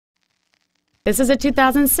This is a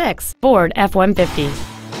 2006 Ford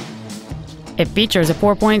F-150. It features a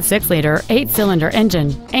 4.6-liter, 8-cylinder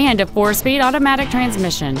engine and a 4-speed automatic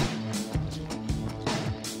transmission.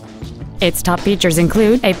 Its top features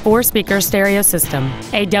include a 4-speaker stereo system,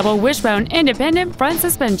 a double wishbone independent front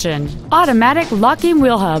suspension, automatic locking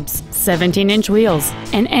wheel hubs, 17-inch wheels,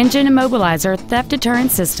 an engine immobilizer theft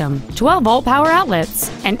deterrent system, 12-volt power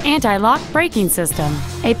outlets, an anti-lock braking system,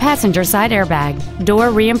 a passenger side airbag,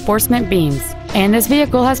 door reinforcement beams, and this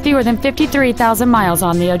vehicle has fewer than 53,000 miles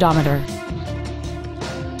on the odometer.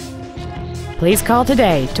 Please call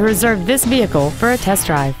today to reserve this vehicle for a test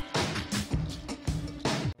drive.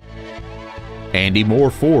 Andy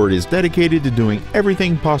Mohr Ford is dedicated to doing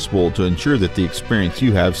everything possible to ensure that the experience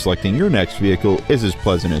you have selecting your next vehicle is as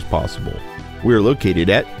pleasant as possible. We are located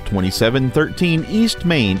at 2713 East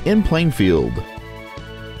Main in Plainfield.